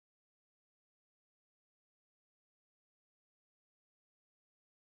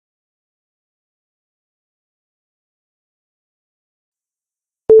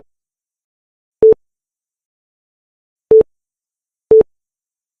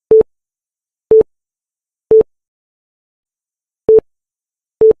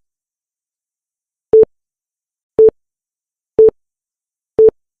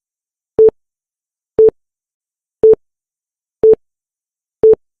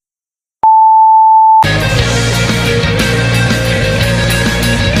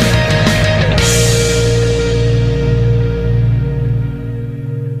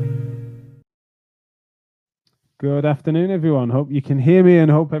Good afternoon, everyone. Hope you can hear me and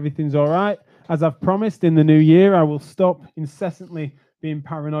hope everything's all right. As I've promised, in the new year, I will stop incessantly being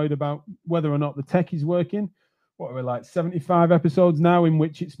paranoid about whether or not the tech is working. What are we like 75 episodes now in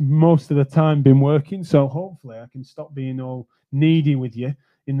which it's most of the time been working. So hopefully I can stop being all needy with you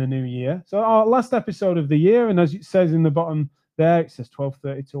in the new year. So our last episode of the year, and as it says in the bottom there, it says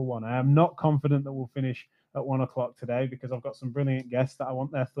 12:30 till 1. I am not confident that we'll finish at 1 o'clock today because I've got some brilliant guests that I want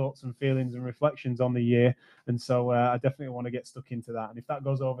their thoughts and feelings and reflections on the year. And so I definitely want to get stuck into that. And if that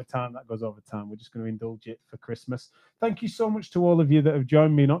goes over time, that goes over time. We're just going to indulge it for Christmas. Thank you so much to all of you that have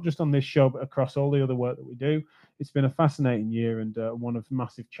joined me, not just on this show, but across all the other work that we do. It's been a fascinating year and one of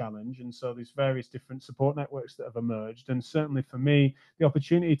massive challenge. And so there's various different support networks that have emerged. And certainly for me, the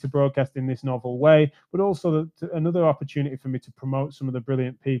opportunity to broadcast in this novel way, but also another opportunity for me to promote some of the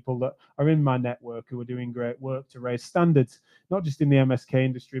brilliant people that are in my network who are doing great work to raise standards, not just in the MSK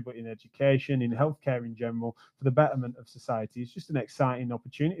industry, but in education, in healthcare in general, for the betterment of society. It's just an exciting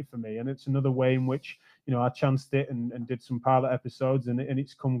opportunity for me. And it's another way in which, I chanced it and did some pilot episodes and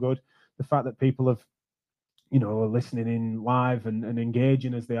it's come good. The fact that people have are listening in live and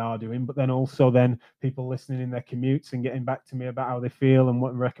engaging as they are doing, but then also then people listening in their commutes and getting back to me about how they feel and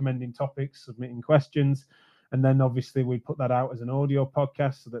what recommending topics, submitting questions. And then obviously we put that out as an audio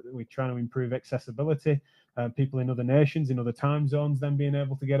podcast so that we're trying to improve accessibility. People in other nations, in other time zones, then being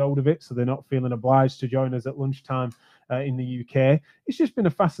able to get hold of it so they're not feeling obliged to join us at lunchtime in the UK. It's just been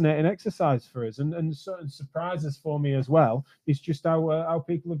a fascinating exercise for us and certain surprises for me as well. It's just how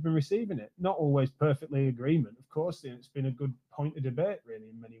people have been receiving it. Not always perfectly agreement, of course. It's been a good point of debate, really,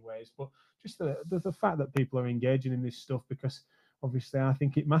 in many ways. But just the fact that people are engaging in this stuff because obviously I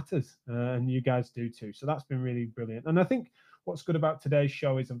think it matters and you guys do too. So that's been really brilliant. And I think what's good about today's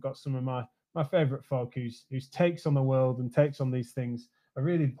show is I've got some of my favorite folk whose takes on the world and takes on these things are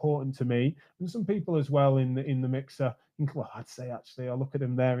really important to me, and some people as well in the mixer. Well, I'd say actually, I look at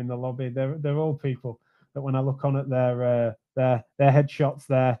them there in the lobby. They're all people that when I look on at their headshots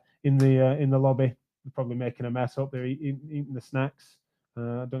there in the lobby, they're probably making a mess. Hope they're eating the snacks. I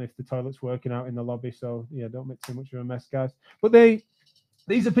don't know if the toilet's working out in the lobby, so yeah, don't make too much of a mess, guys. But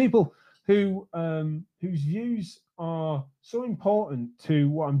these are people whose views are so important to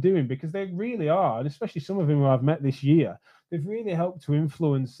what I'm doing because they really are, and especially some of them who I've met this year, they've really helped to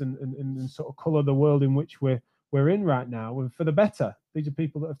influence and sort of colour the world in which we're in right now, and for the better. These are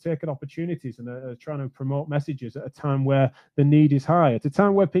people that have taken opportunities and are trying to promote messages at a time where the need is high, at a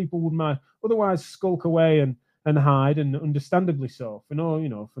time where people would might otherwise skulk away and hide, and understandably so, for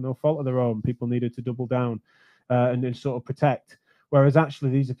no fault of their own. People needed to double down and sort of protect. Whereas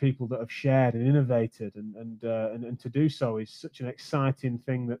actually, these are people that have shared and innovated, and to do so is such an exciting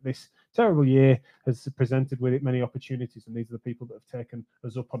thing that this terrible year has presented with it many opportunities, and these are the people that have taken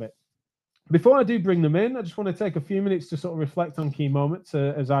us up on it. Before I do bring them in, I just want to take a few minutes to sort of reflect on key moments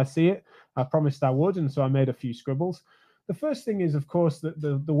as I see it. I promised I would, and so I made a few scribbles. The first thing is, of course, that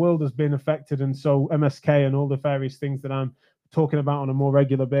the world has been affected, and so MSK and all the various things that I'm talking about on a more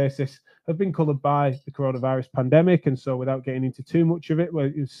regular basis have been coloured by the coronavirus pandemic. And so without getting into too much of it,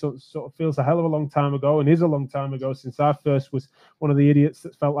 well, it sort of feels a hell of a long time ago, and is a long time ago since I first was one of the idiots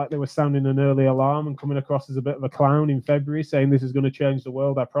that felt like they were sounding an early alarm and coming across as a bit of a clown in February saying this is going to change the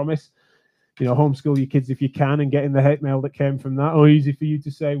world, I promise. Homeschool your kids if you can, and getting the hate mail that came from that. Oh, easy for you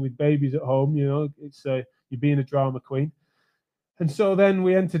to say with babies at home, it's you're being a drama queen. And so then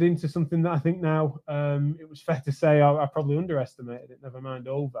we entered into something that I think now it was fair to say I probably underestimated it, never mind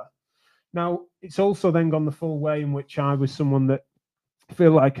over. Now, it's also then gone the full way in which I was someone that I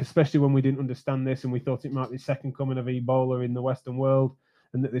feel like, especially when we didn't understand this and we thought it might be second coming of Ebola in the Western world,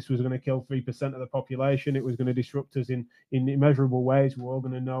 and that this was going to kill 3% of the population, it was going to disrupt us in immeasurable ways. We're all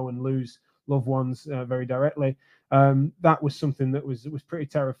going to know and lose loved ones very directly. That was something that was pretty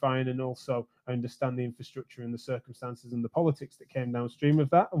terrifying, and also I understand the infrastructure and the circumstances and the politics that came downstream of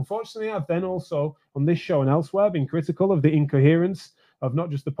that. Unfortunately, I've then also on this show and elsewhere been critical of the incoherence of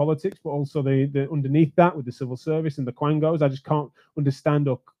not just the politics, but also the underneath that with the civil service and the quangos. I just can't understand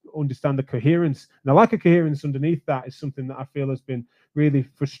the coherence. And I like a coherence underneath that is something that I feel has been really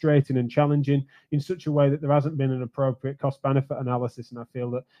frustrating and challenging in such a way that there hasn't been an appropriate cost-benefit analysis. And I feel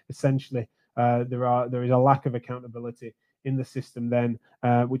that essentially there is a lack of accountability in the system then,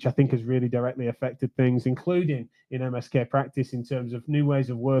 which I think has really directly affected things, including in MSK practice in terms of new ways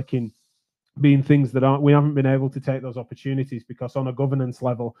of working being things that we haven't been able to take those opportunities because on a governance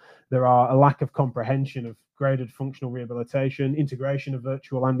level, there are a lack of comprehension of graded functional rehabilitation, integration of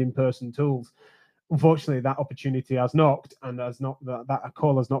virtual and in-person tools, unfortunately, that opportunity has knocked, and that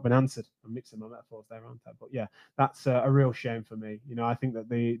call has not been answered. I'm mixing my metaphors there, aren't I? But yeah, that's a real shame for me. I think that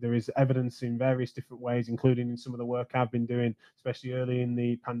there is evidence in various different ways, including in some of the work I've been doing, especially early in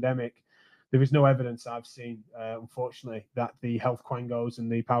the pandemic. There is no evidence I've seen, unfortunately, that the health quangos and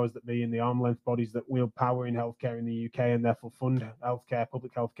the powers that be and the arm length bodies that wield power in healthcare in the UK and therefore fund healthcare,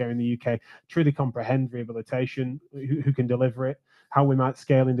 public healthcare in the UK, truly comprehend rehabilitation, who can deliver it, how we might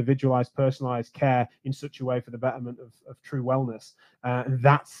scale individualized, personalized care in such a way for the betterment of true wellness. And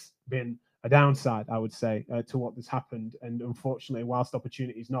that's been a downside, I would say, to what has happened. And unfortunately, whilst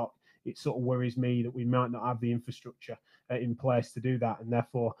opportunity is not, it sort of worries me that we might not have the infrastructure in place to do that. And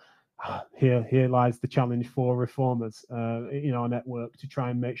therefore, here lies the challenge for reformers in our network to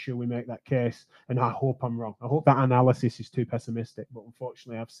try and make sure we make that case. And I hope I'm wrong. I hope that analysis is too pessimistic, but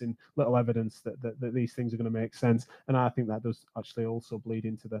unfortunately I've seen little evidence that these things are going to make sense. And I think that does actually also bleed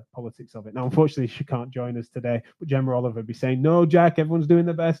into the politics of it. Now, unfortunately, she can't join us today, but Gemma Oliver would be saying, no, Jack, everyone's doing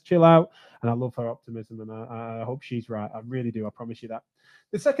their best, chill out. And I love her optimism, and I hope she's right. I really do. I promise you that.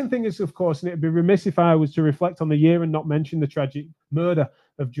 The second thing is, of course, and it'd be remiss if I was to reflect on the year and not mention the tragic murder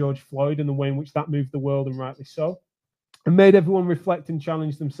of George Floyd and the way in which that moved the world, and rightly so, and made everyone reflect and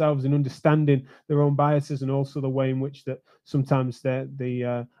challenge themselves in understanding their own biases, and also the way in which that sometimes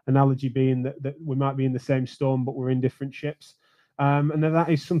the analogy being that we might be in the same storm, but we're in different ships. And that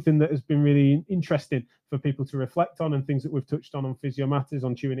is something that has been really interesting for people to reflect on, and things that we've touched on Physio Matters,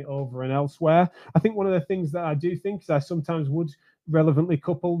 on Chewing It Over and elsewhere. I think one of the things that I do think is I sometimes would relevantly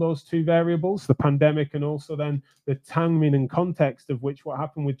couple those two variables, the pandemic and also then the timing and context of which what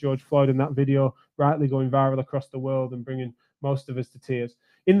happened with George Floyd in that video rightly going viral across the world and bringing most of us to tears.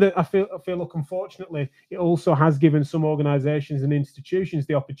 I feel, look, unfortunately, it also has given some organizations and institutions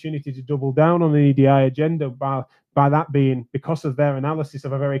the opportunity to double down on the EDI agenda by that being, because of their analysis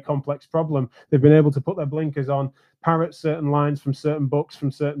of a very complex problem, they've been able to put their blinkers on, parrot certain lines from certain books,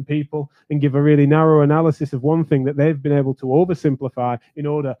 from certain people, and give a really narrow analysis of one thing that they've been able to oversimplify in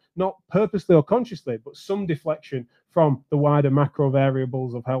order, not purposely or consciously, but some deflection from the wider macro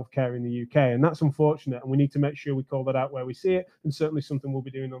variables of healthcare in the UK. And that's unfortunate, and we need to make sure we call that out where we see it, and certainly something we'll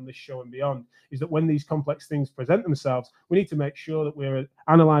be doing on this show and beyond, is that when these complex things present themselves, we need to make sure that we're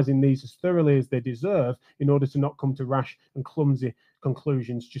analysing these as thoroughly as they deserve in order to not come to rash and clumsy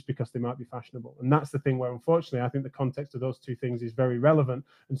conclusions just because they might be fashionable. And that's the thing where, unfortunately, I think the context of those two things is very relevant.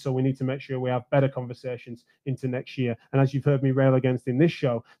 And so we need to make sure we have better conversations into next year. And as you've heard me rail against in this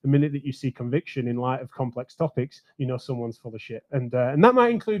show, the minute that you see conviction in light of complex topics, you know someone's full of shit. And that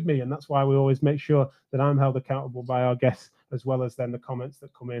might include me. And that's why we always make sure that I'm held accountable by our guests, as well as then the comments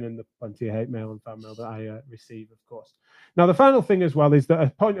that come in and the plenty of hate mail and fan mail that I receive, of course. Now, the final thing as well is that a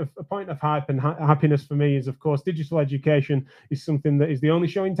point of hype and happiness for me is, of course, digital education is something that is the only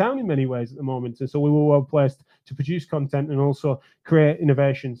show in town in many ways at the moment. And so we were well placed to produce content and also create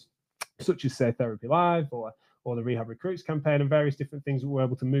innovations such as, say, Therapy Live or the Rehab Recruits campaign, and various different things that were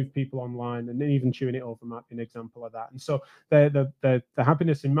able to move people online, and even Chewing It Over might be an example of that. And so the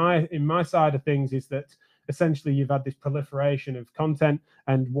happiness in my side of things is that essentially you've had this proliferation of content,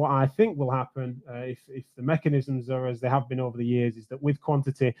 and what I think will happen if the mechanisms are as they have been over the years is that with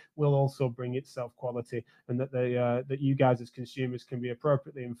quantity will also bring itself quality, and that that you guys as consumers can be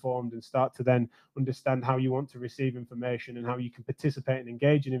appropriately informed and start to then understand how you want to receive information and how you can participate and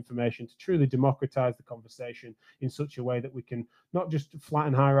engage in information to truly democratize the conversation in such a way that we can not just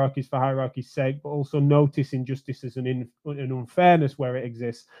flatten hierarchies for hierarchy's sake, but also notice injustices and unfairness where it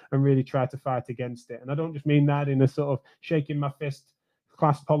exists and really try to fight against it. And I don't just mean that in a sort of shaking my fist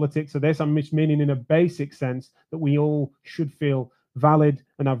class politics of this. I'm just meaning in a basic sense that we all should feel valid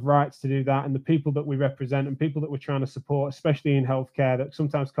and have rights to do that. And the people that we represent and people that we're trying to support, especially in healthcare, that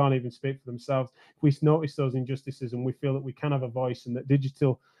sometimes can't even speak for themselves, if we notice those injustices and we feel that we can have a voice and that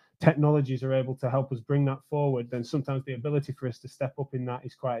digital technologies are able to help us bring that forward, then sometimes the ability for us to step up in that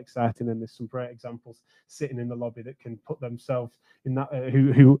is quite exciting. And there's some great examples sitting in the lobby that can put themselves in that,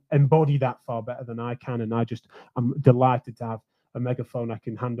 who embody that far better than I can. And I'm delighted to have a megaphone I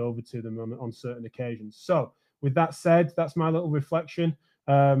can hand over to them on certain occasions. So with that said, that's my little reflection.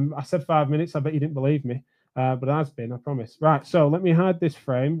 I said 5 minutes. I bet you didn't believe me, but it has been, I promise. Right, so let me hide this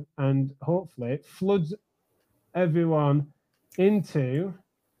frame, and hopefully it floods everyone into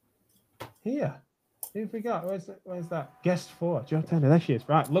here. Who have we got? Where's that? Guest 4, Jo Turner. There she is.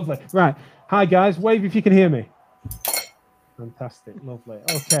 Right, lovely. Right, hi guys. Wave if you can hear me. Fantastic, lovely.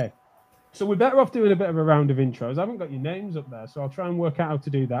 Okay, so we're better off doing a bit of a round of intros. I haven't got your names up there, so I'll try and work out how to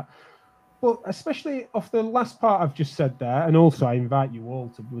do that. But especially off the last part I've just said there, and also I invite you all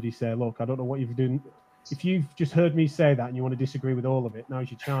to bloody say, look, I don't know what you've done if you've just heard me say that and you want to disagree with all of it, now's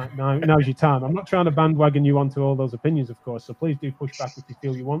your time. Now's your time. I'm not trying to bandwagon you onto all those opinions, of course, so please do push back if you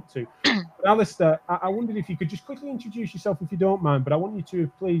feel you want to. But Alistair, I wondered if you could just quickly introduce yourself, if you don't mind, but I want you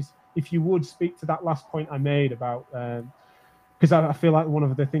to please, if you would, speak to that last point I made about, because I feel like one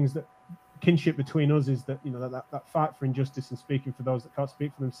of the things that kinship between us is that, you know, that fight for injustice and speaking for those that can't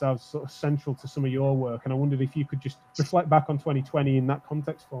speak for themselves is sort of central to some of your work. And I wondered if you could just reflect back on 2020 in that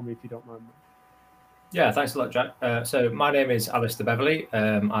context for me, if you don't mind. Yeah, thanks a lot, Jack. So my name is Alistair Beverley.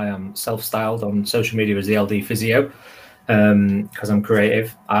 I am self-styled on social media as the LD Physio because I'm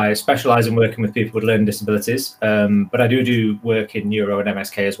creative. I specialise in working with people with learning disabilities, but I do work in neuro and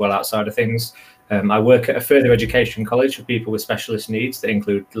MSK as well outside of things. I work at a further education college for people with specialist needs that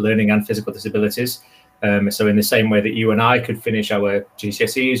include learning and physical disabilities. So in the same way that you and I could finish our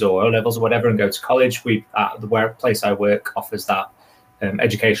GCSEs or O-levels or whatever and go to college, the place I work offers that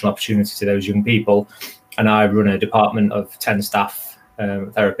educational opportunity to those young people. And I run a department of 10 staff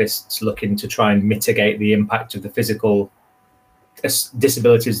therapists looking to try and mitigate the impact of the physical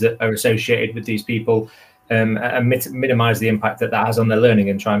disabilities that are associated with these people, and minimize the impact that has on their learning,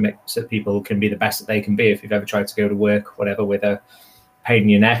 and try and make so that people can be the best that they can be. If you've ever tried to go to work, whatever, with a pain in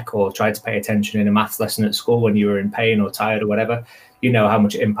your neck, or tried to pay attention in a maths lesson at school when you were in pain or tired or whatever, you know how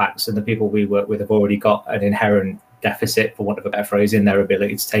much it impacts. And the people we work with have already got an inherent deficit, for want of a better phrase, in their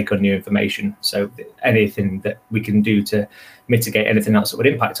ability to take on new information. So anything that we can do to mitigate anything else that would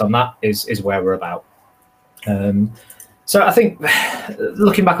impact on that is where we're about. So I think,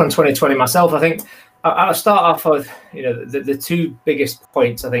 looking back on 2020 myself, I think I'll start off with, you know, the two biggest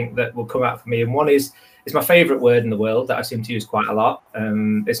points I think that will come out for me. And one is my favorite word in the world that I seem to use quite a lot.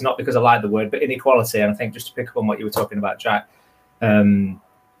 It's not because I like the word, but inequality. And I think, just to pick up on what you were talking about, Jack,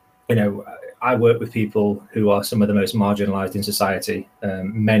 you know, I work with people who are some of the most marginalized in society,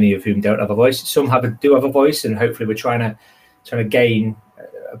 many of whom don't have a voice. Some do have a voice, and hopefully we're trying to gain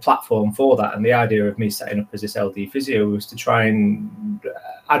a platform for that. And the idea of me setting up as this LD Physio was to try and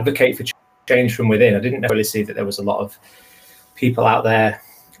advocate for change from within. I didn't necessarily see that there was a lot of people out there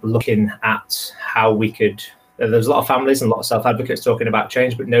looking at how we could. There's a lot of families and a lot of self-advocates talking about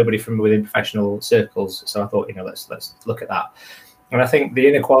change, but nobody from within professional circles. So I thought, you know, let's look at that. And I think the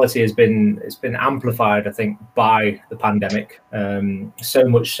inequality it's been amplified, I think, by the pandemic. So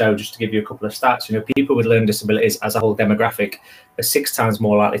much so, just to give you a couple of stats, you know, people with learning disabilities as a whole demographic are 6 times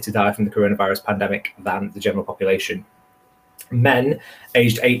more likely to die from the coronavirus pandemic than the general population. Men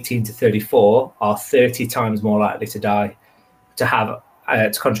aged 18 to 34 are 30 times more likely to die, to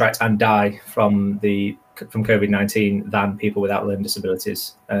contract and die from COVID-19 than people without learning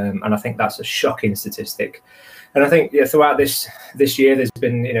disabilities. And I think that's a shocking statistic. And I think, yeah, throughout this year, there's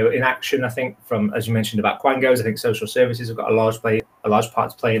been, you know, inaction, I think, from, as you mentioned, about Quangos. I think social services have got a large part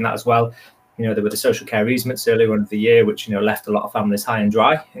to play in that as well. You know, there were the social care easements earlier on in the year, which, you know, left a lot of families high and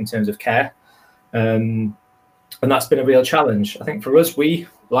dry in terms of care. And that's been a real challenge. I think for us, we,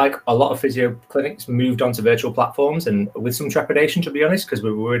 like a lot of physio clinics, moved onto virtual platforms, and with some trepidation, to be honest, because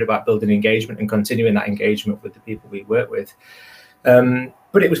we were worried about building engagement and continuing that engagement with the people we work with.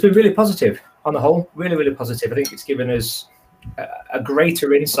 But it's been really positive on the whole, really, really positive. I think it's given us a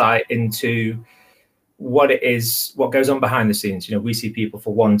greater insight into what goes on behind the scenes. You know, we see people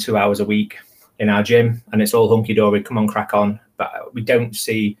for 1-2 hours a week in our gym, and it's all hunky-dory, come on, crack on. But we don't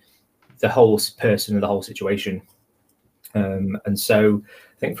see the whole person and the whole situation. And so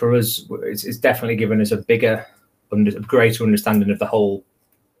I think for us, it's definitely given us a greater understanding of the whole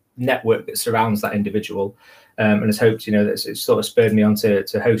network that surrounds that individual. And has hoped, you know, that it's sort of spurred me on to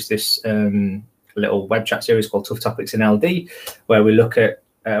host this little web chat series called Tough Topics in LD, where we look at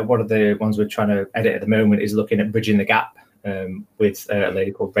one of the ones we're trying to edit at the moment is looking at bridging the gap with a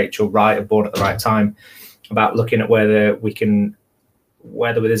lady called Rachel Wright of Born at the Right Time, about looking at whether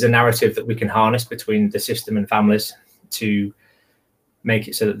there's a narrative that we can harness between the system and families to make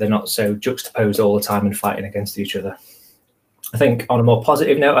it so that they're not so juxtaposed all the time and fighting against each other. I think on a more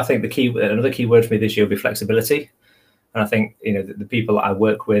positive note, I think another key word for me this year will be flexibility. And I think, you know, the people that I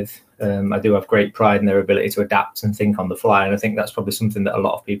work with, I do have great pride in their ability to adapt and think on the fly. And I think that's probably something that a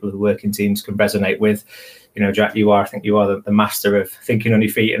lot of people who work in teams can resonate with. You know, Jack, I think you are the master of thinking on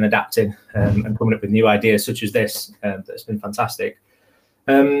your feet and adapting and coming up with new ideas such as this. That's been fantastic.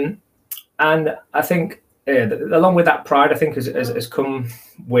 And I think, along with that pride, I think has come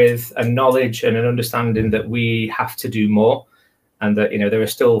with a knowledge and an understanding that we have to do more. And that, you know, there are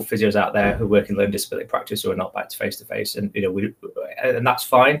still physios out there who work in learning disability practice who are not back to face-to-face, and, you know, and that's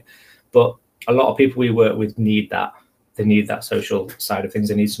fine. But a lot of people we work with need that. They need that social side of things.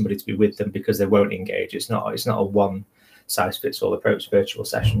 They need somebody to be with them because they won't engage. It's not a one-size-fits-all approach to virtual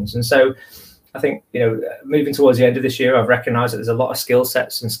sessions. And so I think, moving towards the end of this year, I've recognized that there's a lot of skill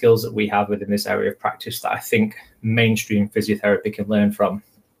sets and skills that we have within this area of practice that I think mainstream physiotherapy can learn from,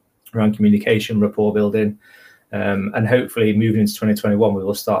 around communication, rapport building, and hopefully moving into 2021, we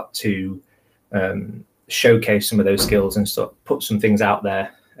will start to showcase some of those skills and put some things out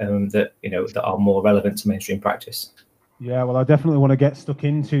there that are more relevant to mainstream practice. Yeah, well, I definitely want to get stuck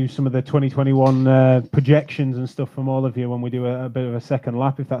into some of the 2021 projections and stuff from all of you when we do a bit of a second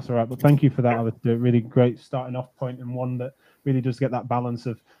lap, if that's all right. But thank you for that, Alistair. Really great starting off point, and one that really does get that balance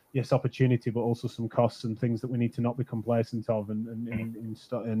of, yes, opportunity, but also some costs and things that we need to not be complacent of, and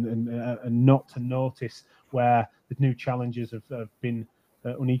not to notice where the new challenges have been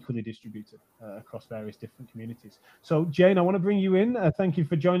unequally distributed across various different communities. So Jane, I want to bring you in. Thank you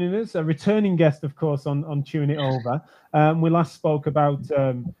for joining us. A returning guest, of course, on Chewing It Over. We last spoke about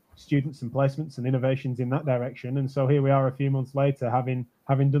students and placements and innovations in that direction, and so here we are a few months later, having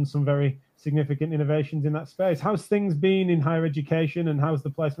done some very significant innovations in that space. How's things been in higher education, and how's the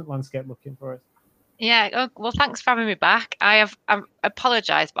placement landscape looking for us? Yeah, well, thanks for having me back. I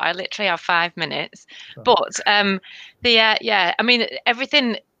apologise, but I literally have 5 minutes. Sure. But I mean,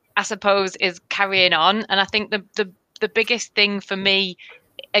 everything, I suppose, is carrying on, and I think the biggest thing for me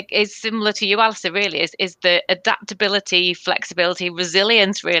is similar to you, Alistair, really, is the adaptability, flexibility,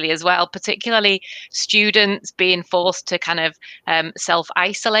 resilience, really, as well, particularly students being forced to kind of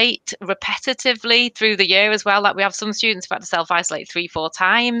self-isolate repetitively through the year as well. Like, we have some students who've had to self-isolate 3-4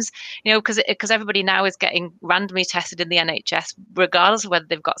 times, because everybody now is getting randomly tested in the NHS, regardless of whether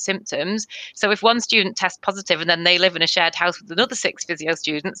they've got symptoms. So if one student tests positive and then they live in a shared house with another 6 physio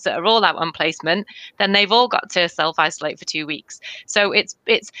students that are all out on placement, then they've all got to self-isolate for 2 weeks. So it's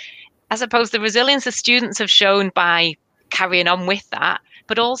I suppose the resilience the students have shown by carrying on with that,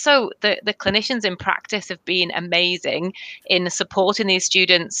 but also the clinicians in practice have been amazing in supporting these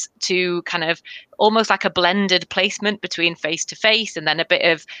students to kind of almost like a blended placement between face-to-face and then a bit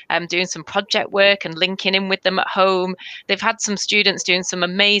of doing some project work and linking in with them at home. They've had some students doing some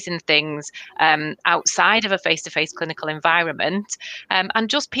amazing things outside of a face-to-face clinical environment, and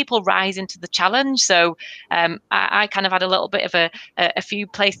just people rising to the challenge. So I kind of had a little bit of a few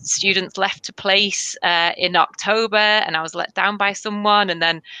placed students left to place in October, and I was let down by someone, and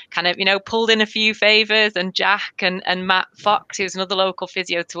then kind of, pulled in a few favors, and Jack and Matt Fox, who's another local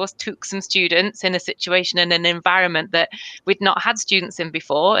physio to us, took some students in a situation and an environment that we'd not had students in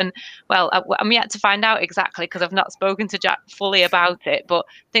before. And well, I'm yet to find out exactly, because I've not spoken to Jack fully about it, but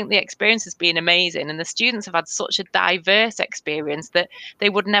I think the experience has been amazing, and the students have had such a diverse experience that they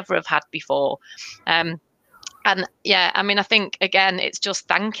would never have had before. And yeah, I mean, I think, again, it's just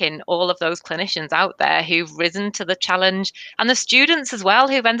thanking all of those clinicians out there who've risen to the challenge, and the students as well,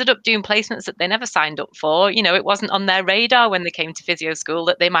 who've ended up doing placements that they never signed up for. It wasn't on their radar when they came to physio school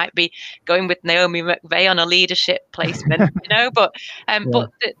that they might be going with Naomi McVeigh on a leadership placement, but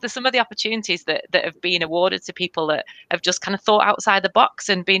some of the opportunities that have been awarded to people that have just kind of thought outside the box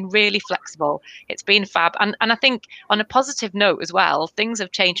and been really flexible. It's been fab. And I think, on a positive note as well, things have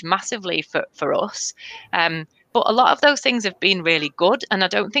changed massively for us. But a lot of those things have been really good, and I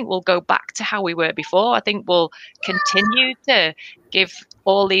don't think we'll go back to how we were before. I think we'll continue to give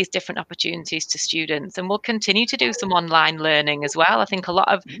all these different opportunities to students, and we'll continue to do some online learning as well. I think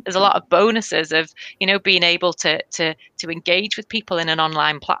there's a lot of bonuses of being able to engage with people in an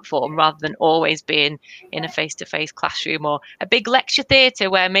online platform rather than always being in a face-to-face classroom or a big lecture theatre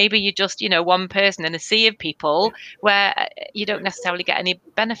where maybe you're just one person in a sea of people, where you don't necessarily get any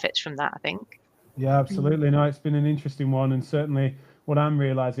benefits from that, I think. Yeah, absolutely. No, it's been an interesting one, and certainly what I'm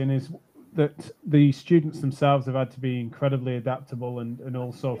realizing is that the students themselves have had to be incredibly adaptable and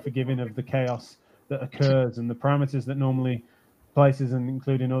also forgiving of the chaos that occurs, and the parameters that normally places, and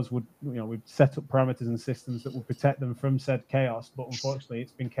including us, would we've set up parameters and systems that will protect them from said chaos, but unfortunately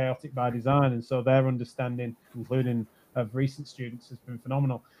it's been chaotic by design. And so their understanding, including of recent students, has been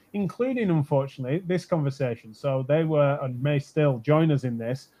phenomenal, including, unfortunately, this conversation. So they were, and may still, join us in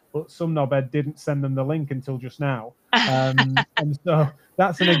this, but some knobhead didn't send them the link until just now. And so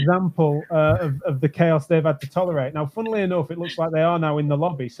that's an example of the chaos they've had to tolerate. Now, funnily enough, it looks like they are now in the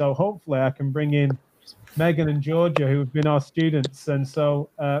lobby. So hopefully I can bring in Megan and Georgia, who have been our students. And so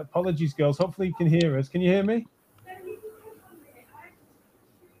apologies, girls. Hopefully you can hear us. Can you hear me?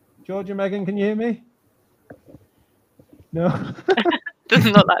 Georgia, Megan, can you hear me? No?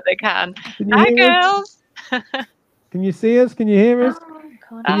 Doesn't look like they can. Hi, girls. Can you see us? Can you hear us?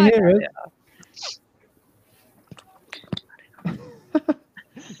 Can you hear us?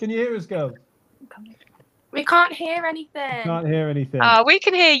 Can you hear us, girls? We can't hear anything. Can't hear anything. Oh, we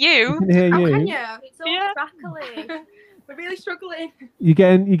can hear you. We can hear you. Can you? It's all crackly. We're really struggling. You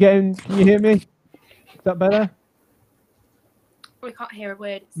getting? Can you hear me? that better? We can't hear a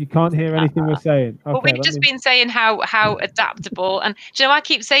word. You can't hear anything we're saying. Okay, Well, we've just been saying how adaptable, and do you know, I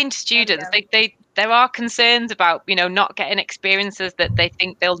keep saying to students, there are concerns about, you know, not getting experiences that they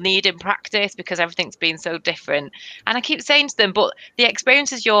think they'll need in practice because everything's been so different. And I keep saying to them, but the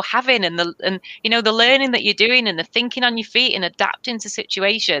experiences you're having and you know, the learning that you're doing and the thinking on your feet and adapting to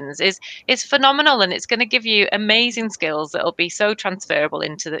situations is phenomenal, and it's going to give you amazing skills that'll be so transferable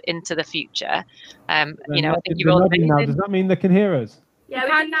into the future. You know, I think you're all amazing. Now. Does that mean they can hear us? Yeah, we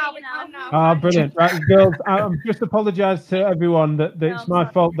can now. Ah, brilliant. Right, girls, I'm just apologise to everyone that it's my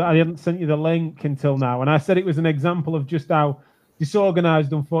fault that I hadn't sent you the link until now. And I said it was an example of just how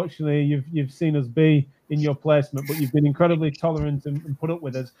disorganised, unfortunately, you've seen us be in your placement, but you've been incredibly tolerant and put up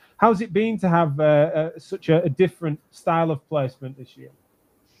with us. How's it been to have such a different style of placement this year?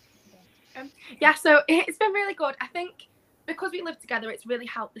 Yeah, so it's been really good. I think because we live together, it's really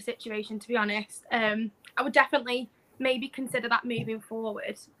helped the situation, to be honest. I would definitely maybe consider that moving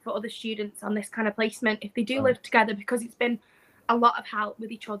forward for other students on this kind of placement if they do live together, because it's been a lot of help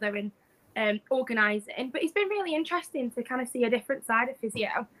with each other and organising. But it's been really interesting to kind of see a different side of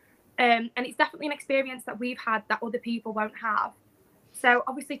physio, and it's definitely an experience that we've had that other people won't have. So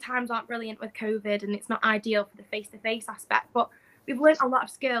obviously times aren't brilliant with COVID and it's not ideal for the face-to-face aspect, but we've learned a lot of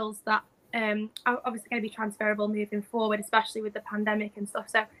skills that are obviously going to be transferable moving forward, especially with the pandemic and stuff.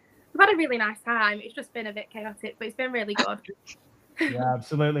 So we've had a really nice time. It's just been a bit chaotic, but it's been really good. Yeah,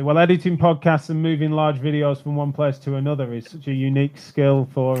 absolutely. Well, editing podcasts and moving large videos from one place to another is such a unique skill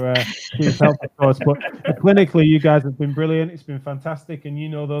for student health, of course. But clinically, you guys have been brilliant. It's been fantastic. And you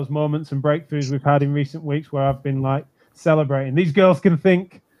know those moments and breakthroughs we've had in recent weeks where I've been like celebrating. These girls can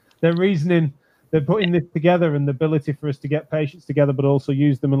think, they're reasoning, they're putting this together, and the ability for us to get patients together, but also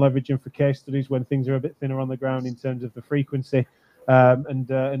use them and leverage them for case studies when things are a bit thinner on the ground in terms of the frequency.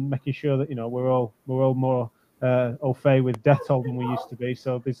 And making sure that, you know, we're all more au fait with Dettol than we used to be.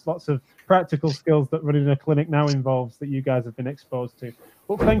 So there's lots of practical skills that running a clinic now involves that you guys have been exposed to.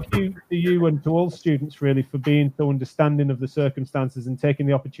 Well, thank you to you and to all students really for being so understanding of the circumstances and taking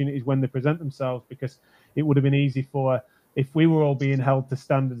the opportunities when they present themselves, because it would have been easy if we were all being held to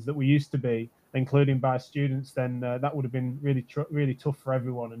standards that we used to be, including by students, then that would have been really tough for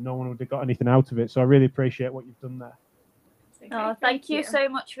everyone and no one would have got anything out of it. So I really appreciate what you've done there. Oh, thank you so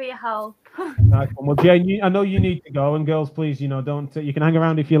much for your help. Nice one. Well, Jane, I know you need to go, and girls, please, you know, don't. You can hang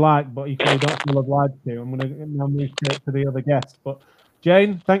around if you like, but equally don't feel obliged to. I'm going to now move straight to the other guest. But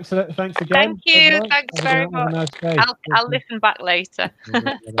Jane, thanks again. Thank you. Thanks very much. Nice I'll listen back later.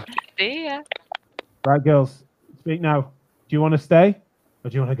 See ya. Right, girls, speak now. Do you want to stay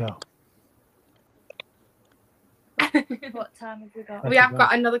or do you want to go? What time have we got? We have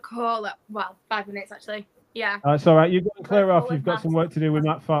got another call at 5 minutes actually. Yeah. It's all right. You go and clear off. You've got some work to do with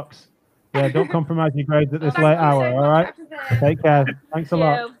Matt Fox. Yeah, don't compromise your grades at this late hour. All right. Take care. Thanks a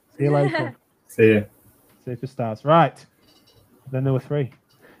lot. See you later. See you. Superstars. Right. Then there were 3.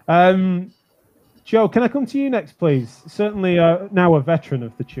 Joe, can I come to you next, please? Certainly, now a veteran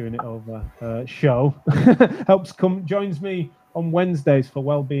of the Chewing It Over show, joins me on Wednesdays for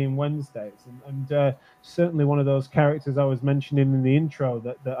Wellbeing Wednesdays, and certainly one of those characters I was mentioning in the intro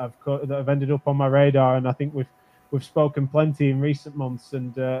that have ended up on my radar, and I think we've spoken plenty in recent months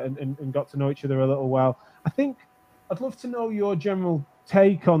and got to know each other a little well. I think I'd love to know your general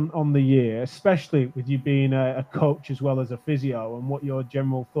take on the year, especially with you being a coach as well as a physio, and what your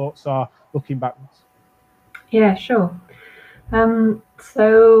general thoughts are looking backwards. Yeah, sure.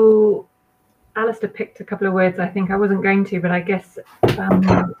 So Alistair picked a couple of words I think I wasn't going to, but I guess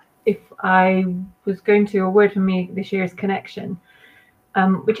if I was going to, a word for me this year is connection,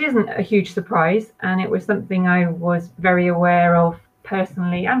 which isn't a huge surprise. And it was something I was very aware of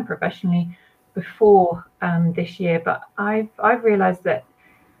personally and professionally before this year. But I've realized that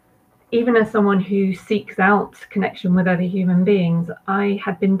even as someone who seeks out connection with other human beings, I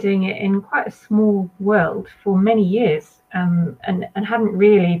had been doing it in quite a small world for many years. And hadn't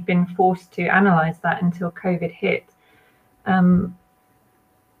really been forced to analyze that until COVID hit. And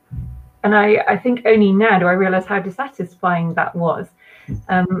I think only now do I realize how dissatisfying that was.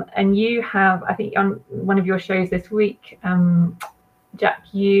 And you have, I think on one of your shows this week, Jack,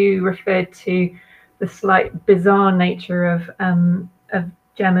 you referred to the slight bizarre nature of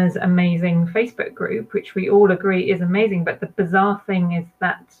Gemma's amazing Facebook group, which we all agree is amazing. But the bizarre thing is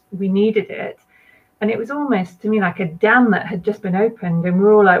that we needed it. And it was almost to me like a dam that had just been opened, and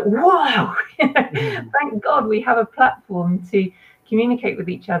we're all like, "Wow! Thank God we have a platform to communicate with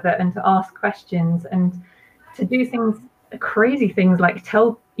each other and to ask questions and to do things, crazy things like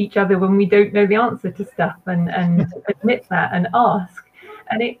tell each other when we don't know the answer to stuff and admit that and ask."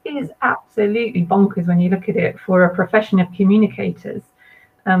 And it is absolutely bonkers when you look at it for a profession of communicators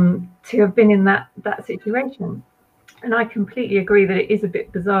to have been in that situation. And I completely agree that it is a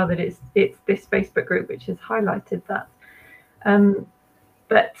bit bizarre that it's this Facebook group which has highlighted that.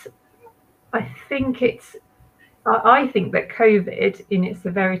 But I think that COVID in its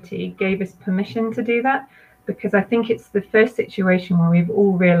severity gave us permission to do that, because I think it's the first situation where we've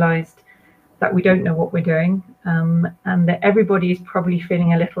all realised that we don't know what we're doing, and that everybody is probably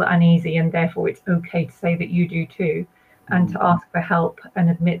feeling a little uneasy, and therefore it's okay to say that you do too, and to ask for help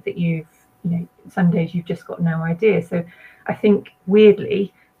and admit that some days you've just got no idea. So I think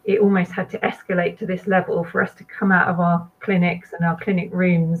weirdly it almost had to escalate to this level for us to come out of our clinics and our clinic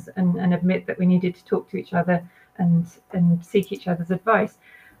rooms and admit that we needed to talk to each other and seek each other's advice.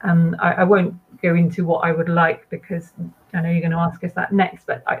 I won't go into what I would like, because I know you're going to ask us that next,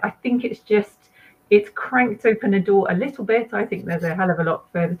 but I think it's cranked open a door a little bit. I think there's a hell of a lot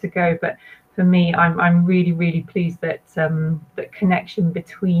further to go, but for me, I'm really, really pleased that that connection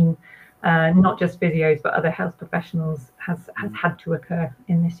between not just physios but other health professionals has had to occur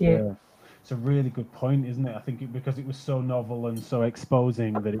in this year. Yeah. It's a really good point, isn't it? I think because it was so novel and so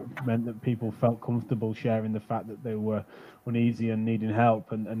exposing, that it meant that people felt comfortable sharing the fact that they were uneasy and needing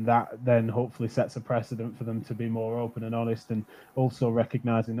help, and that then hopefully sets a precedent for them to be more open and honest, and also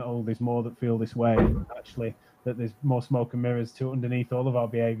recognizing that there's more that feel this way, and actually that there's more smoke and mirrors to underneath all of our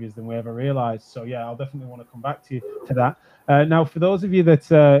behaviors than we ever realized. So yeah, I'll definitely want to come back to that. Now, for those of you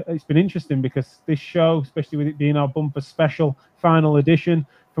that it's been interesting, because this show, especially with it being our bumper special final edition,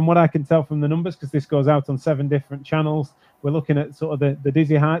 from what I can tell from the numbers, because this goes out on 7 different channels, we're looking at sort of the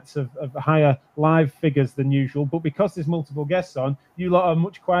dizzy heights of higher live figures than usual. But because there's multiple guests on, you lot are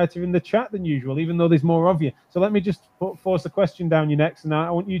much quieter in the chat than usual, even though there's more of you. So let me just force a question down your necks, and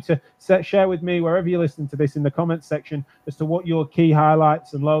I want you to share with me, wherever you're listening to this, in the comments section, as to what your key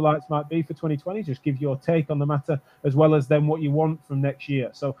highlights and lowlights might be for 2020. Just give your take on the matter, as well as then what you want from next year.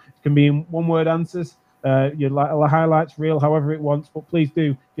 So it can be in one-word answers, your highlights, reel, however it wants. But please do,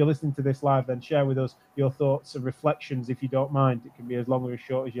 if you're listening to this live, then share with us your thoughts and reflections, if you don't mind. It can be as long or as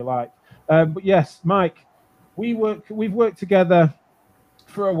short as you like. But yes, Mike, we've worked together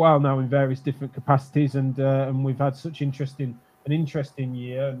for a while now in various different capacities, and we've had such an interesting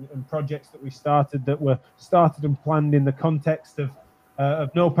year, and projects that were started and planned in the context of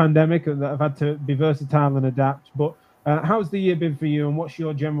no pandemic, and that have had to be versatile and adapt. But how's the year been for you, and what's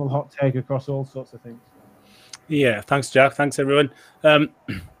your general hot take across all sorts of things? Yeah, thanks, Jack. Thanks, everyone.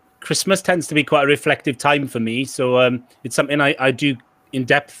 Christmas tends to be quite a reflective time for me, so it's something I do in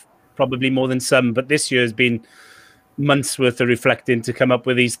depth, probably more than some, but this year has been months worth of reflecting to come up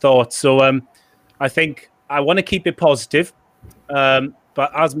with these thoughts. So I think I want to keep it positive,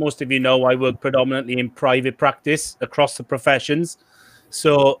 but as most of you know, I work predominantly in private practice across the professions,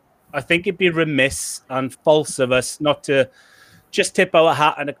 so I think it'd be remiss and false of us not to just tip our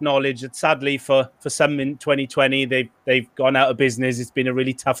hat and acknowledge that sadly for some in 2020, they've gone out of business. It's been a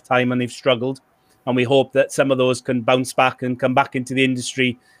really tough time and they've struggled. And we hope that some of those can bounce back and come back into the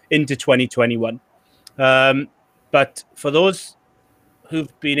industry into 2021. But for those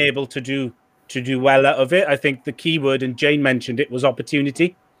who've been able to do well out of it, I think the key word, and Jane mentioned it, was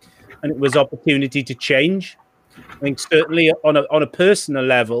opportunity. And it was opportunity to change. I think certainly on a personal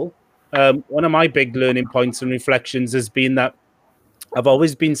level, one of my big learning points and reflections has been that I've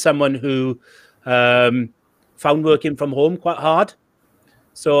always been someone who found working from home quite hard.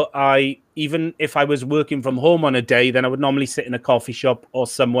 So even if I was working from home on a day, then I would normally sit in a coffee shop or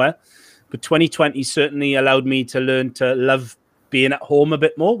somewhere. But 2020 certainly allowed me to learn to love being at home a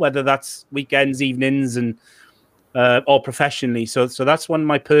bit more, whether that's weekends, evenings, and or professionally. So that's one of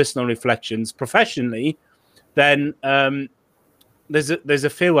my personal reflections. Professionally, then there's a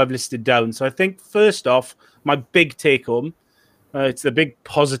few I've listed down. So I think first off, my big take home, it's the big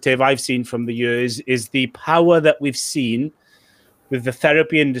positive I've seen from the years, is the power that we've seen with the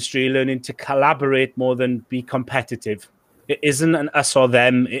therapy industry learning to collaborate more than be competitive. It isn't an us or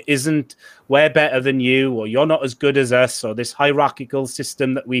them. It isn't we're better than you, or you're not as good as us, or this hierarchical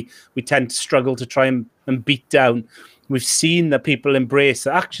system that we tend to struggle to try and beat down. We've seen that people embrace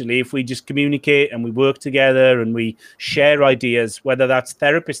that actually if we just communicate and we work together and we share ideas, whether that's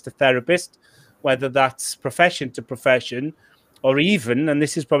therapist to therapist, whether that's profession to profession, or even, and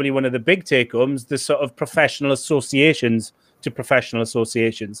this is probably one of the big take-homes, the sort of professional associations to professional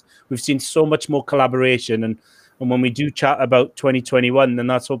associations. We've seen so much more collaboration. And when we do chat about 2021, then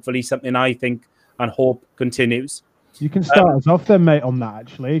that's hopefully something I think and hope continues. You can start us off then, mate, on that,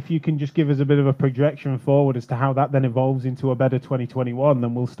 actually. If you can just give us a bit of a projection forward as to how that then evolves into a better 2021,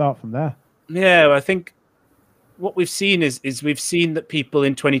 then we'll start from there. Yeah, I think what we've seen is we've seen that people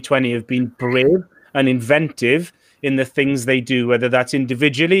in 2020 have been brave and inventive in the things they do, whether that's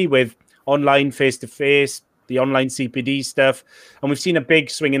individually with online face-to-face, the online CPD stuff. And we've seen a big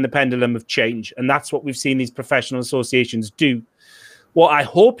swing in the pendulum of change. And that's what we've seen these professional associations do. What I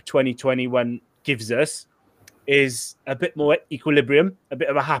hope 2021 gives us is a bit more equilibrium, a bit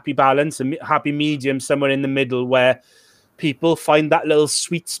of a happy balance, a happy medium somewhere in the middle where people find that little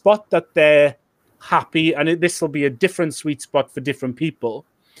sweet spot that they're happy. And this will be a different sweet spot for different people.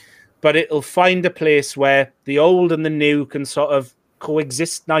 But it'll find a place where the old and the new can sort of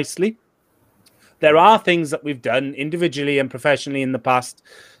coexist nicely. There are things that we've done individually and professionally in the past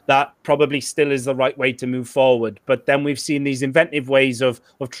that probably still is the right way to move forward. But then we've seen these inventive ways of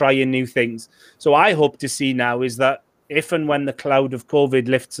trying new things. So I hope to see now is that if and when the cloud of COVID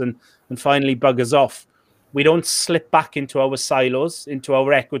lifts and finally buggers off, we don't slip back into our silos, into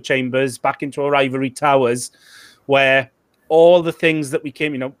our echo chambers, back into our ivory towers, where all the things that we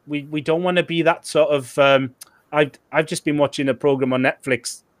came, we don't want to be that sort of, I've just been watching a program on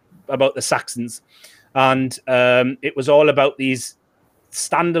Netflix about the Saxons, and it was all about these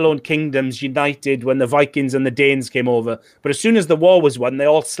standalone kingdoms united when the Vikings and the Danes came over. But as soon as the war was won, they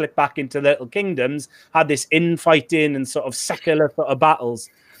all slipped back into little kingdoms, had this infighting and sort of secular sort of battles.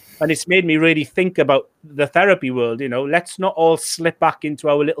 And it's made me really think about the therapy world. Let's not all slip back into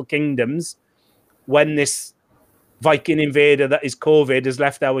our little kingdoms when this Viking invader that is COVID has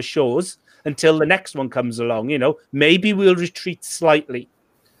left our shores until the next one comes along. Maybe we'll retreat slightly,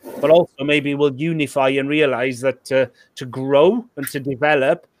 but also maybe we'll unify and realize that to grow and to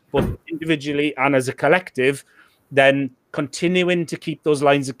develop both individually and as a collective, then continuing to keep those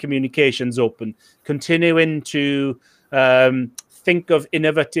lines of communications open, continuing to think of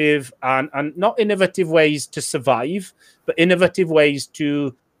innovative and not innovative ways to survive, but innovative ways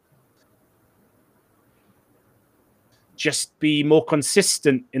to just be more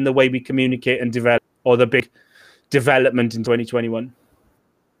consistent in the way we communicate and develop, or the big development in 2021.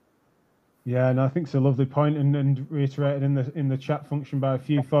 Yeah, and I think it's a lovely point, and reiterated in the chat function by a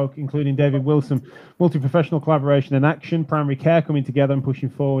few folk, including David Wilson. Multi-professional collaboration and action, primary care coming together and pushing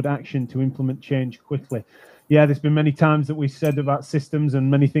forward action to implement change quickly. Yeah, there's been many times that we said about systems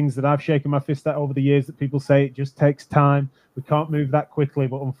and many things that I've shaken my fist at over the years that people say it just takes time. We can't move that quickly,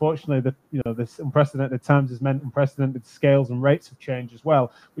 but unfortunately, this unprecedented times has meant unprecedented scales and rates of change as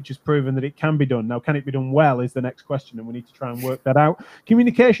well, which has proven that it can be done. Now, can it be done well is the next question, and we need to try and work that out.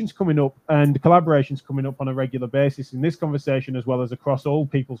 Communication's coming up and collaboration's coming up on a regular basis in this conversation, as well as across all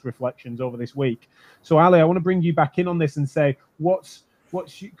people's reflections over this week. So, Ali, I want to bring you back in on this and say, because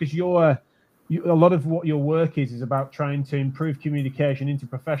a lot of what your work is about trying to improve communication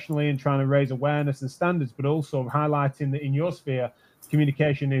interprofessionally and trying to raise awareness and standards, but also highlighting that in your sphere,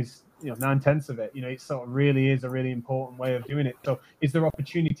 communication is 9/10 of it. It sort of really is a really important way of doing it. So is there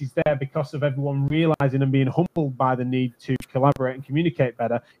opportunities there because of everyone realizing and being humbled by the need to collaborate and communicate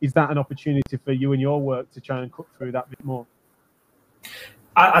better? Is that an opportunity for you and your work to try and cut through that bit more?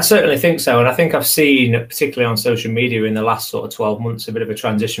 I certainly think so. And I think I've seen, particularly on social media in the last sort of 12 months, a bit of a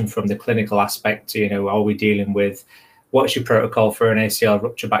transition from the clinical aspect to, are we dealing with what's your protocol for an ACL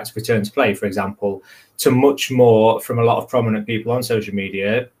rupture back to return to play, for example, to much more from a lot of prominent people on social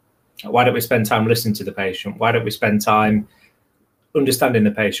media. Why don't we spend time listening to the patient? Why don't we spend time understanding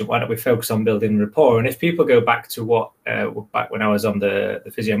the patient? Why don't we focus on building rapport? And if people go back to back when I was on the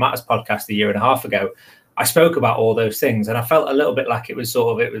Physio Matters podcast a year and a half ago, I spoke about all those things, and I felt a little bit like it was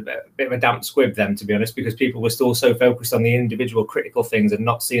a bit of a damp squib then, to be honest, because people were still so focused on the individual critical things and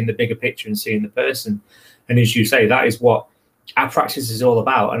not seeing the bigger picture and seeing the person. And as you say, that is what our practice is all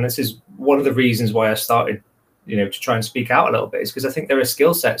about. And this is one of the reasons why I started, to try and speak out a little bit, is because I think there are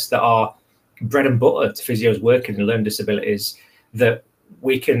skill sets that are bread and butter to physios working in learning disabilities that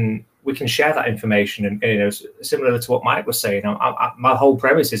we can share that information. And similar to what Mike was saying, my whole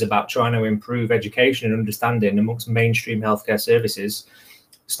premise is about trying to improve education and understanding amongst mainstream healthcare services,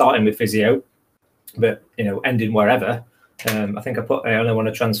 starting with physio, but ending wherever. I think I only want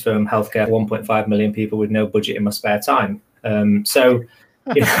to transform healthcare for 1.5 million people with no budget in my spare time. So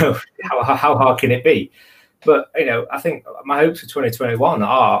how hard can it be? But I think my hopes for 2021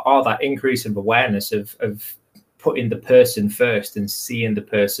 are that increase of awareness of putting the person first and seeing the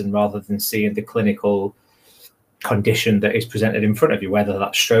person rather than seeing the clinical condition that is presented in front of you, whether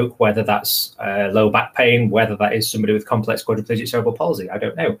that's stroke, whether that's low back pain, whether that is somebody with complex quadriplegic cerebral palsy, I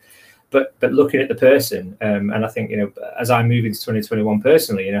don't know. But looking at the person, and I think, as I move into 2021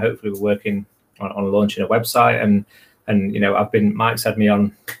 personally, hopefully we're working on launching a website, and Mike's had me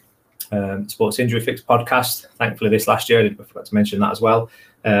on Sports Injury Fix podcast, thankfully this last year. I forgot to mention that as well.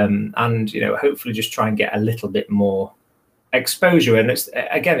 and hopefully just try and get a little bit more exposure. And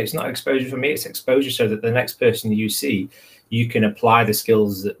it's not exposure for me, it's exposure so that the next person you see, you can apply the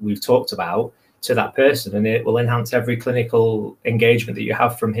skills that we've talked about to that person, and it will enhance every clinical engagement that you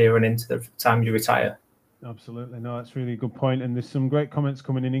have from here and into the time you retire. Absolutely. No, that's really a good point. And there's some great comments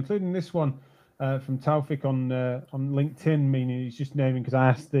coming in, including this one from Taufik on LinkedIn, meaning he's just naming, because I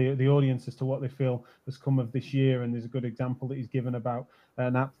asked the audience as to what they feel has come of this year, and there's a good example that he's given about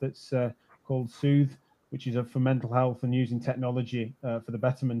an app that's called Soothe, which is for mental health and using technology for the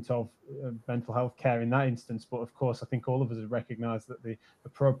betterment of mental health care in that instance. But of course, I think all of us have recognized that the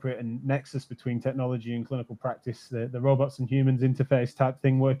appropriate and nexus between technology and clinical practice, the robots and humans interface type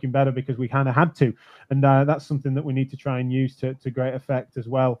thing working better because we kind of had to. And that's something that we need to try and use to great effect as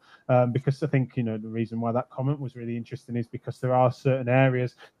well. Because I think, the reason why that comment was really interesting is because there are certain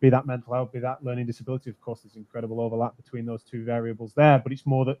areas, be that mental health, be that learning disability, of course, there's incredible overlap between those two variables there. But it's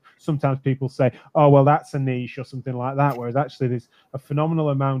more that sometimes people say, oh, well, that's a niche or something like that. Whereas actually there's a phenomenal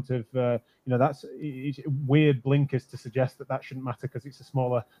amount of, that's weird blinkers to suggest that shouldn't matter because it's a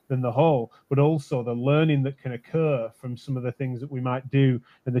smaller than the whole, but also the learning that can occur from some of the things that we might do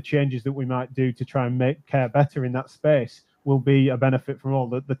and the changes that we might do to try and make care better in that space will be a benefit from all.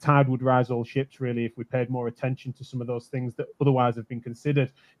 The tide would rise all ships, really, if we paid more attention to some of those things that otherwise have been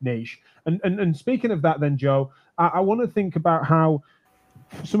considered niche. And speaking of that then, Joe, I want to think about how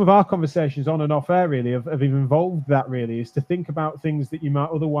some of our conversations on and off air really have involved that, really, is to think about things that you might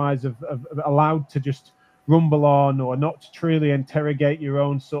otherwise have allowed to just rumble on, or not to truly interrogate your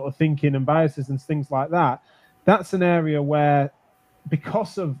own sort of thinking and biases and things like that. That's an area where,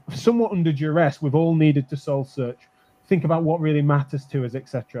 because of somewhat under duress, we've all needed to soul search, think about what really matters to us,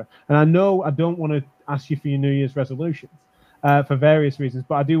 etc. And I know I don't want to ask you for your New Year's resolutions for various reasons,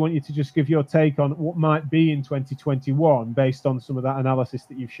 but I do want you to just give your take on what might be in 2021 based on some of that analysis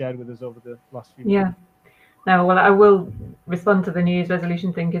that you've shared with us over the last few months. No, well, I will respond to the New Year's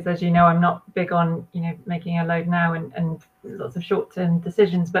resolution thing, because as you know, I'm not big on making a load now and lots of short-term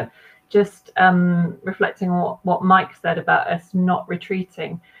decisions, but just reflecting on what Mike said about us not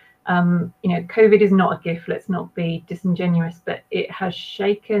retreating. COVID is not a gift, let's not be disingenuous, but it has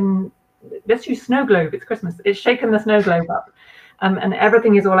shaken, let's use snow globe, it's Christmas, it's shaken the snow globe up, and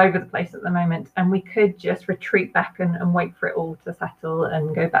everything is all over the place at the moment, and we could just retreat back and wait for it all to settle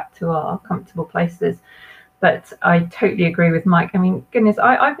and go back to our comfortable places. But I totally agree with Mike. I mean, goodness,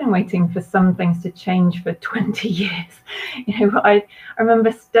 I've been waiting for some things to change for 20 years. I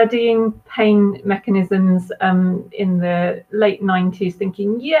remember studying pain mechanisms in the late 90s,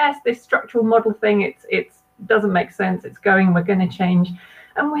 thinking, yes, this structural model thing, it doesn't make sense. It's going, we're going to change.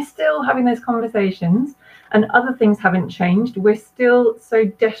 And we're still having those conversations, and other things haven't changed. We're still so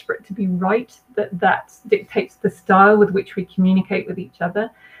desperate to be right that dictates the style with which we communicate with each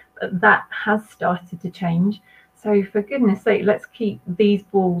other. That has started to change. So for goodness sake, let's keep these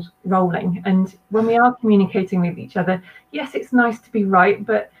balls rolling. And when we are communicating with each other, yes, it's nice to be right,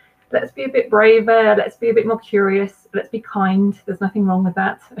 but let's be a bit braver, let's be a bit more curious, let's be kind. There's nothing wrong with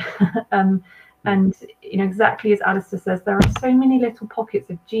that. And exactly as Alistair says, there are so many little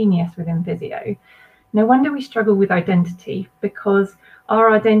pockets of genius within physio. No wonder we struggle with identity, because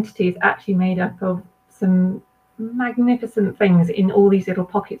our identity is actually made up of some magnificent things in all these little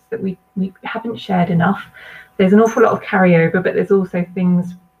pockets that we haven't shared enough. There's an awful lot of carryover, but there's also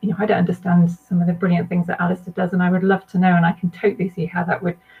things, I don't understand some of the brilliant things that Alistair does, and I would love to know, and I can totally see how that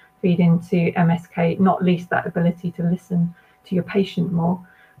would feed into MSK, not least that ability to listen to your patient more,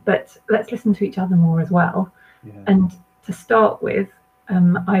 but let's listen to each other more as well. And to start with,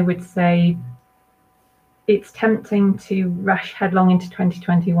 I would say it's tempting to rush headlong into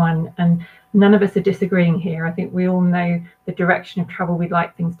 2021, and none of us are disagreeing here. I think we all know the direction of travel we'd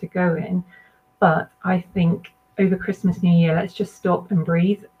like things to go in. But I think over Christmas, New Year, let's just stop and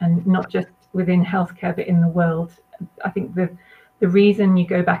breathe, and not just within healthcare, but in the world. I think the reason you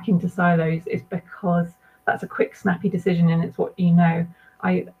go back into silos is because that's a quick, snappy decision, and it's what you know.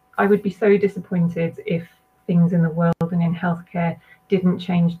 I would be so disappointed if things in the world and in healthcare didn't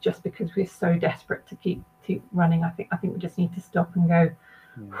change just because we're so desperate to keep running. I think we just need to stop and go,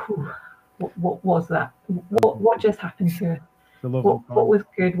 what was that? What just happened to us? What was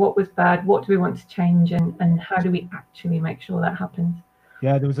good? What was bad? What do we want to change? And how do we actually make sure that happens?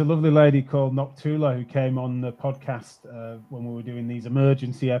 Yeah, there was a lovely lady called Noctula who came on the podcast when we were doing these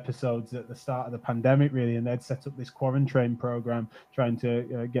emergency episodes at the start of the pandemic, really, and they'd set up this quarantine program trying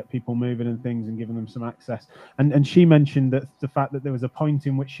to get people moving and things and giving them some access. And she mentioned that the fact that there was a point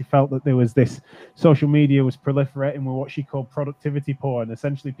in which she felt that there was this social media was proliferating with what she called productivity porn,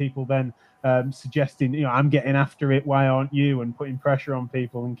 essentially people then suggesting, you know, I'm getting after it, why aren't you, and putting pressure on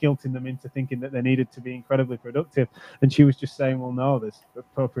people and guilting them into thinking that they needed to be incredibly productive. And she was just saying, well, no, there's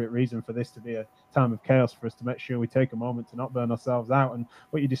appropriate reason for this to be a time of chaos for us to make sure we take a moment to not burn ourselves out. And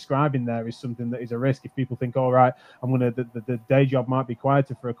what you're describing there is something that is a risk. If people think, all right, I'm going to, the day job might be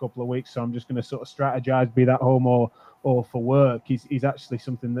quieter for a couple of weeks, so I'm just going to sort of strategize, be that home or for work, is actually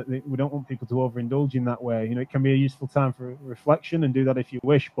something that we don't want people to overindulge in that way. You know, it can be a useful time for reflection and do that if you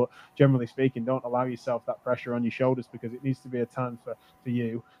wish, but generally speaking, don't allow yourself that pressure on your shoulders, because it needs to be a time for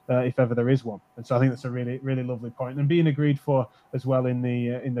you, if ever there is one. And so I think that's a really, really lovely point, and being agreed for as well in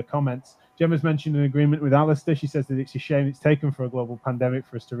the comments. Gemma's mentioned an agreement with Alistair. She says that it's a shame it's taken for a global pandemic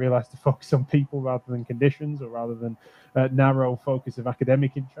for us to realize to focus on people rather than conditions, or rather than narrow focus of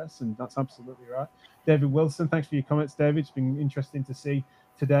academic interests, and that's absolutely right. David Wilson, thanks for your comments, David. It's been interesting to see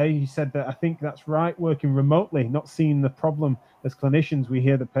today. He said that I think that's right, working remotely, not seeing the problem as clinicians. We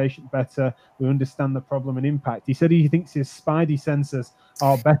hear the patient better, we understand the problem and impact. He said he thinks his spidey sensors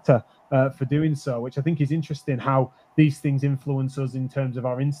are better for doing so, which I think is interesting, how these things influence us in terms of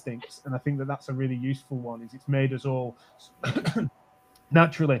our instincts. And I think that that's a really useful one, is it's made us all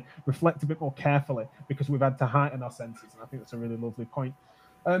naturally reflect a bit more carefully because we've had to heighten our senses. And I think that's a really lovely point.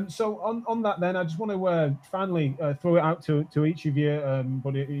 So on that then, I just want to finally throw it out to each of you,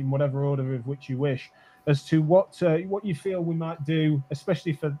 but in whatever order of which you wish, as to what you feel we might do,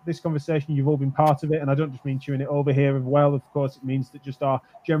 especially for this conversation. You've all been part of it, and I don't just mean chewing it over here as well. Of course, it means that just our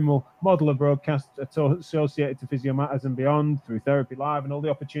general model of broadcast associated to Physio Matters and beyond, through Therapy Live and all the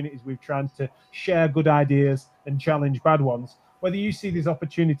opportunities we've tried to share good ideas and challenge bad ones. Whether you see this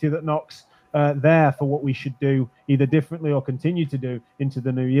opportunity that knocks there for what we should do either differently or continue to do into the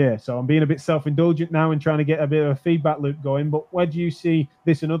new year. So I'm being a bit self-indulgent now and trying to get a bit of a feedback loop going, but where do you see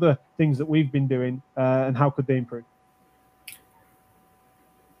this and other things that we've been doing, and how could they improve?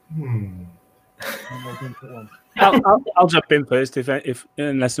 I'll jump in first if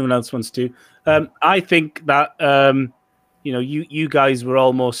unless someone else wants to. I think that you guys were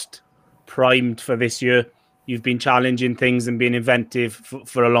almost primed for this year. You've been challenging things and being inventive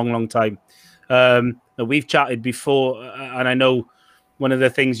for a long time. We've chatted before, and I know one of the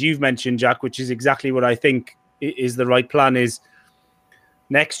things you've mentioned, Jack, which is exactly what I think is the right plan, is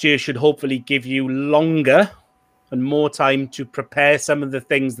next year should hopefully give you longer and more time to prepare some of the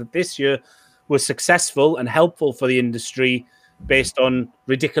things that this year were successful and helpful for the industry based on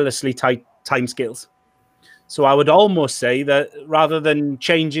ridiculously tight timescales. So I would almost say that rather than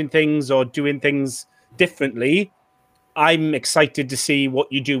changing things or doing things differently, I'm excited to see what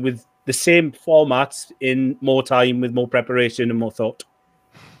you do with the same formats in more time, with more preparation and more thought.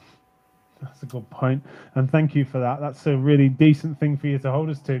 That's a good point, and thank you for that. That's a really decent thing for you to hold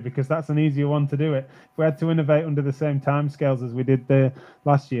us to, because that's an easier one to do it. If we had to innovate under the same timescales as we did the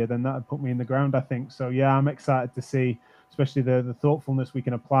last year, then that would put me in the ground, I think. So yeah, I'm excited to see especially the thoughtfulness we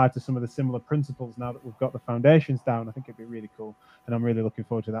can apply to some of the similar principles now that we've got the foundations down. I think it'd be really cool, and I'm really looking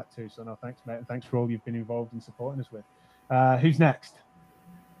forward to that too. So no, thanks, mate, and thanks for all you've been involved in supporting us with. Who's next?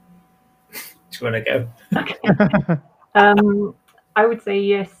 Do you want to go? I would say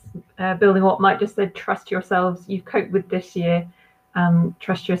yes. Building what Mike just said, trust yourselves. You've coped with this year.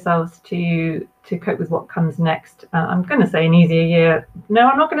 Trust yourselves to cope with what comes next. I'm going to say an easier year. No,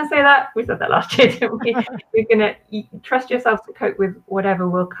 I'm not going to say that. We said that last year, didn't we? You're going to trust yourselves to cope with whatever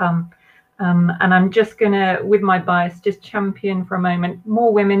will come. And I'm just going to, with my bias, just champion for a moment.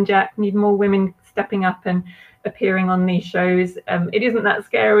 More women, Jack. Need more women stepping up and appearing on these shows. It isn't that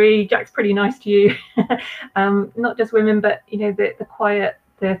scary. Jack's pretty nice to you. Not just women, but the quiet,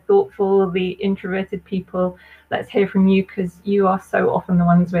 the thoughtful, the introverted people. Let's hear from you, because you are so often the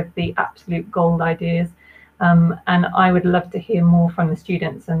ones with the absolute gold ideas. And I would love to hear more from the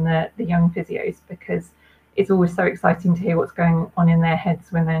students and the young physios, because it's always so exciting to hear what's going on in their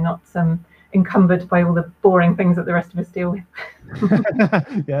heads when they're not encumbered by all the boring things that the rest of us deal with.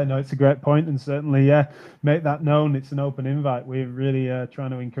 Yeah, no, it's a great point, and certainly, make that known. It's an open invite. We're really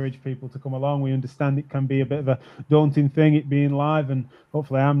trying to encourage people to come along. We understand it can be a bit of a daunting thing, it being live, and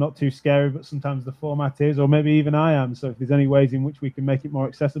hopefully I'm not too scary, but sometimes the format is, or maybe even I am. So if there's any ways in which we can make it more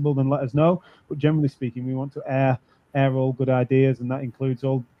accessible, then let us know. But generally speaking, we want to air all good ideas, and that includes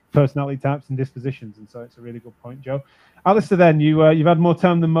all personality types and dispositions. And so it's a really good point, Joe. Alistair, then you've had more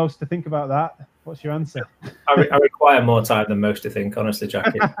time than most to think about that. What's your answer? I require more time than most, I think, honestly,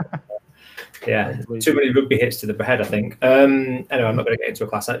 Jackie. Yeah, too many rugby hits to the head, I think. Anyway, I'm not going to get into a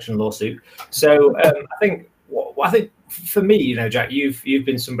class action lawsuit. So I think for me, you know, Jack, you've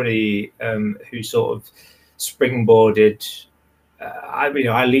been somebody who sort of springboarded.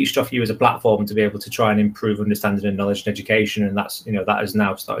 I leached off you as a platform to be able to try and improve understanding and knowledge and education, and that's, you know, that has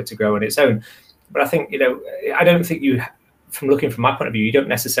now started to grow on its own. But I think, you know, I don't think you, from looking from my point of view, you don't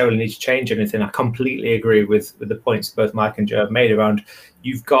necessarily need to change anything. I completely agree with the points both Mike and Joe have made around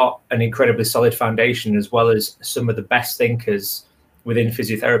you've got an incredibly solid foundation as well as some of the best thinkers within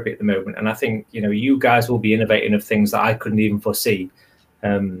physiotherapy at the moment. And I think, you know, you guys will be innovating of things that I couldn't even foresee.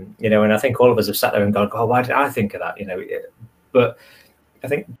 You know, and I think all of us have sat there and gone, oh, why did I think of that? You know, but I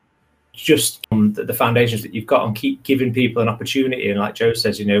think just the foundations that you've got and keep giving people an opportunity. And like Joe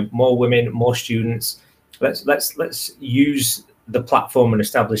says, you know, more women, more students. Let's use the platform and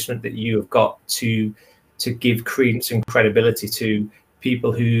establishment that you have got to give credence and credibility to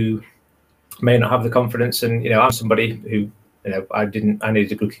people who may not have the confidence. And, you know, I'm somebody who, you know, I needed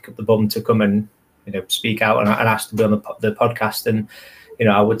to go kick up the bum to come and, you know, speak out and ask to be on the podcast. And, you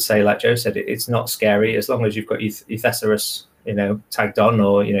know, I would say, like Joe said, it's not scary as long as you've got your thesaurus, you know, tagged on,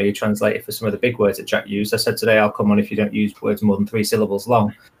 or, you know, you translate it for some of the big words that Jack used. I said today, I'll come on if you don't use words more than 3 syllables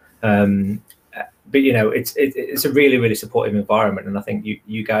long. But, you know, it's a really, really supportive environment. And I think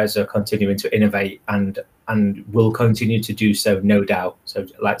you guys are continuing to innovate and will continue to do so, no doubt. So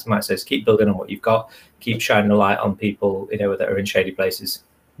like Mike says, keep building on what you've got, keep shining a light on people, you know, that are in shady places.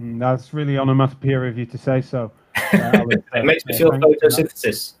 That's really onomatopoeia of you to say so. It makes me feel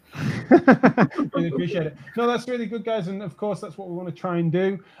photosynthesis. Really appreciate it. No, that's really good, guys, and of course that's what we want to try and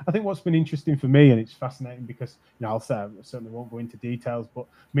do. I think what's been interesting for me, and it's fascinating because, you know, I'll say I certainly won't go into details, but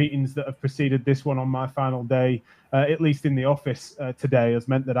meetings that have preceded this one on my final day, at least in the office today, has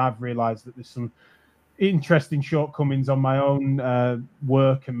meant that I've realized that there's some interesting shortcomings on my own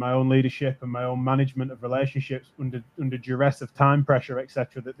work and my own leadership and my own management of relationships under duress of time pressure,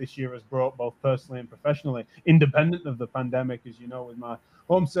 etc., that this year has brought, both personally and professionally, independent of the pandemic, as you know, with my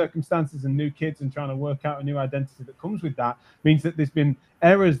home circumstances and new kids and trying to work out a new identity that comes with that, means that there's been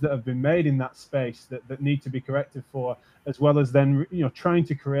errors that have been made in that space that need to be corrected for, as well as then, you know, trying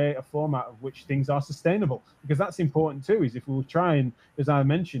to create a format of which things are sustainable, because that's important too. Is if we will try and, as I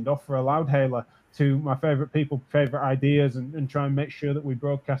mentioned, offer a loudhailer to my favorite people, favorite ideas, and try and make sure that we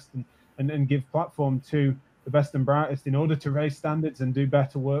broadcast and give platform to the best and brightest in order to raise standards and do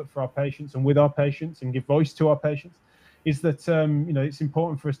better work for our patients and with our patients and give voice to our patients, is that, you know, it's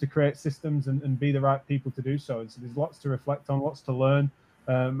important for us to create systems and be the right people to do so. And so there's lots to reflect on, lots to learn,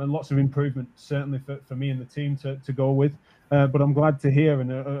 and lots of improvement, certainly for me and the team to go with. But I'm glad to hear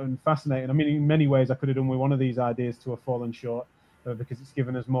and fascinating. I mean, in many ways, I could have done with one of these ideas to have fallen short, because it's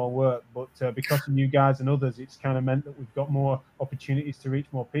given us more work, but because of you guys and others, it's kind of meant that we've got more opportunities to reach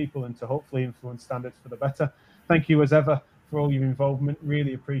more people and to hopefully influence standards for the better. Thank you as ever for all your involvement,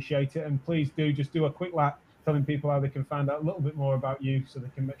 really appreciate it. And please do a quick lap telling people how they can find out a little bit more about you so they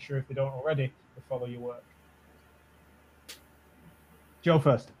can make sure, if they don't already, to follow your work. Joe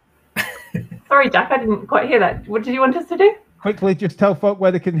first. Sorry, Jack, I didn't quite hear that. What did you want us to do? Quickly, just tell folk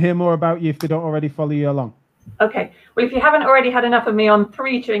where they can hear more about you if they don't already follow you along. Okay, well, if you haven't already had enough of me on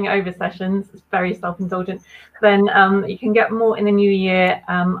 3 chewing over sessions, it's very self-indulgent, then you can get more in the new year.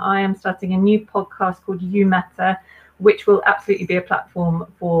 I am starting a new podcast called You Matter, which will absolutely be a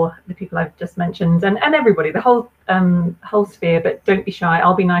platform for the people I've just mentioned and everybody, the whole sphere. But don't be shy,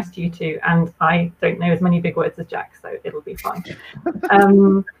 I'll be nice to you too. And I don't know as many big words as Jack, so it'll be fine.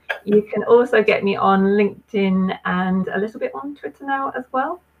 You can also get me on LinkedIn and a little bit on Twitter now as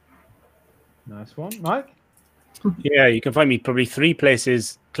well. Nice one. Mike? Yeah, you can find me probably 3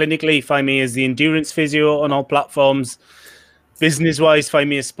 places. Clinically, find me as the Endurance Physio on all platforms. Business-wise, find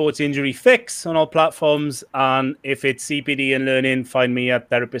me as Sports Injury Fix on all platforms. And if it's CPD and learning, find me at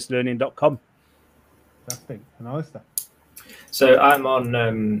therapistlearning.com. Fantastic. And Alistair? So I'm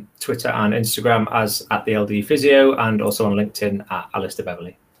on Twitter and Instagram as @the LD Physio, and also on LinkedIn at Alistair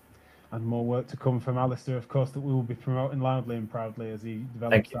Beverley. And more work to come from Alistair, of course, that we will be promoting loudly and proudly as he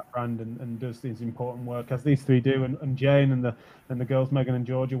develops that brand and does this important work, as these 3 do. And Jane and the girls, Megan and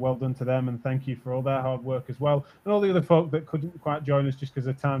Georgia, well done to them, and thank you for all their hard work as well. And all the other folk that couldn't quite join us just because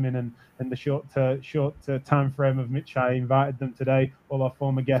of timing and the short time frame of which I invited them today, all our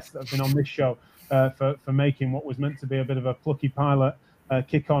former guests that have been on this show, for making what was meant to be a bit of a plucky pilot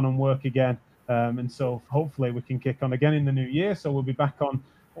kick on and work again. And so hopefully we can kick on again in the new year. So we'll be back on,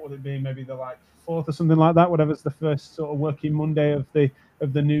 what would it be, maybe the 4th or something like that, whatever's the first sort of working Monday of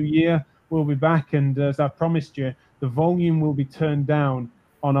the new year. We'll be back, and as I promised you, the volume will be turned down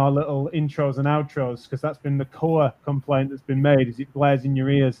on our little intros and outros, because that's been the core complaint that's been made, is it blares in your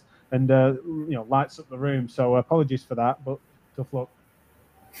ears and lights up the room. So apologies for that, but tough luck.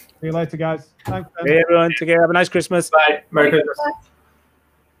 See you later, guys. Thanks, Ben. Hey everyone, take care. Have a nice Christmas. Bye. Merry Christmas.